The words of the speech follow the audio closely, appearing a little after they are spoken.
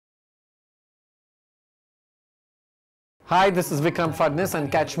Hi, this is Vikram Phadnis and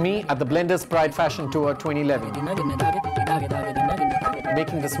catch me at the Blenders Pride Fashion Tour 2011,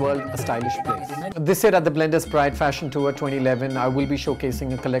 making this world a stylish place. This year at the Blenders Pride Fashion Tour 2011, I will be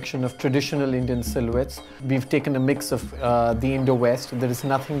showcasing a collection of traditional Indian silhouettes. We've taken a mix of the Indo-West. There is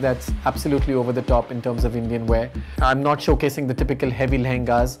nothing that's absolutely over the top in terms of Indian wear. I'm not showcasing the typical heavy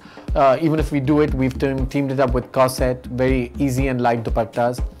lehengas. Even if we do it, we've teamed it up with corset, very easy and light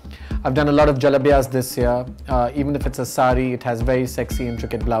dupattas. I've done a lot of jalabiyas this year. Even if it's a sari, it has very sexy,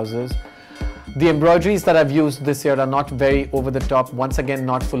 intricate blouses. The embroideries that I've used this year are not very over the top, once again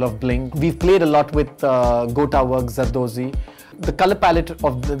not full of bling. We've played a lot with Gota work, Zardozi. The color palette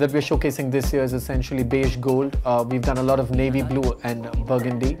that we're showcasing this year is essentially beige gold. We've done a lot of navy blue and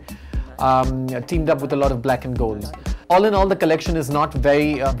burgundy, teamed up with a lot of black and golds. All in all, the collection is not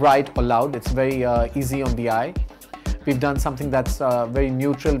very bright or loud. It's very easy on the eye. We've done something that's very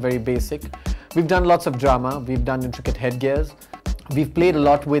neutral, very basic. We've done lots of drama. We've done intricate headgears. We've played a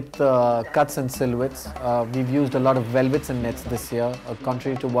lot with cuts and silhouettes. We've used a lot of velvets and nets this year.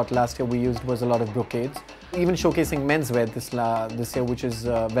 Contrary to what last year we used was a lot of brocades. Even showcasing menswear this year, which is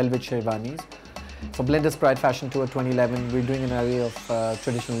velvet sherwanis. For Blenders Pride Fashion Tour 2011, we're doing an array of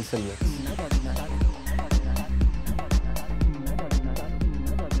traditional silhouettes.